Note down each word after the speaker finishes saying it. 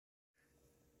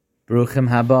Baruchim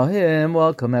Habahim,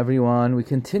 welcome everyone. We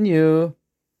continue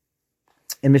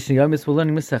in Mishnah Yomis. We're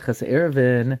learning Maseches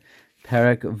Eruvin,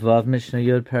 Parak Vav Mishnah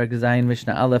Yud, Parak Zayin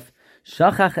Mishnah Aleph.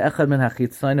 Shachach echad min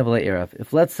hachitzayin v'lo erev.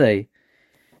 If let's say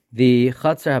the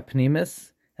Chatzar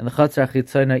HaPnimis and the Chatzar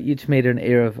HaChitzayin each made an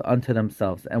erev unto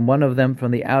themselves, and one of them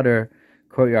from the outer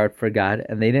courtyard forgot,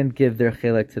 and they didn't give their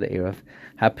chelek to the erev.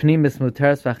 HaPnimis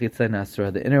muteras v'hachitzayin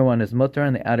asura. The inner one is mutar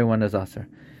and the outer one is asur.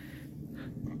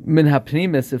 Min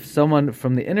hapnimis, if someone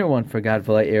from the inner one forgot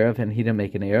v'la erev and he didn't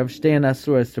make an erev, shtein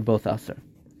asuras to both asur.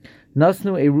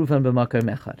 Nasnu eruvan b'makom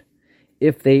echad.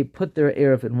 If they put their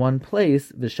erev in one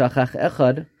place, v'shachach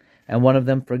echad, and one of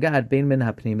them forgot, bein min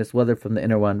hapnimis, whether from the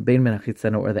inner one, bein min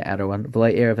hachitzena or the outer one,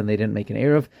 v'la erev and they didn't make an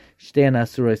erev, shtein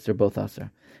asuras to both asur.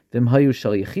 V'im hayu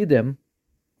shal yechidim,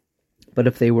 but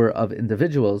if they were of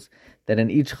individuals, that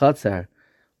in each chatzar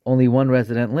only one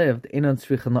resident lived, einon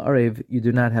tzrichan la'arev, you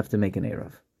do not have to make an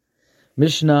erev.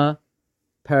 Mishnah,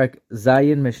 Parak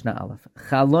Zayin, Mishnah Aleph.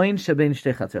 Chaloin shebein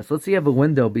shtei chatzar. So let's say you have a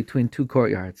window between two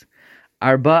courtyards.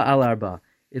 Arba al arba.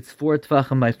 It's 4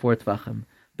 tvachim by 4 tvachim.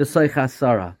 B'say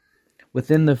chasara.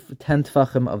 Within the 10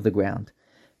 tvachim of the ground.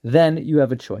 Then you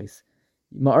have a choice.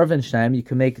 Ma'arvin shnayim, you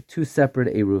can make 2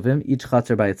 separate eruvim, each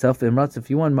chatzar by itself. Imratz, if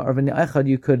you want ma'arvin echad,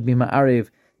 you could be ma'arev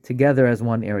together as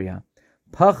one area.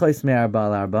 Pachos me'arba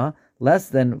al arba, less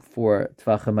than 4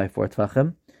 tvachim by 4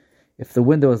 tvachim. If the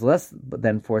window is less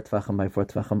than 4 tvachim by 4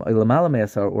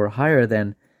 tvachim, or higher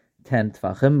than 10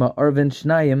 tvachim, ma'arvin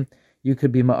shnayim, you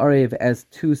could be ma'arev as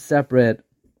 2 separate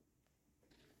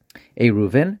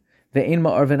eruvin. Ve'in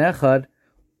ma'arvin echad,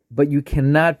 but you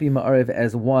cannot be ma'arev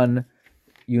as one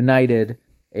united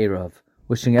eruv.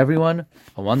 Wishing everyone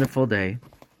a wonderful day.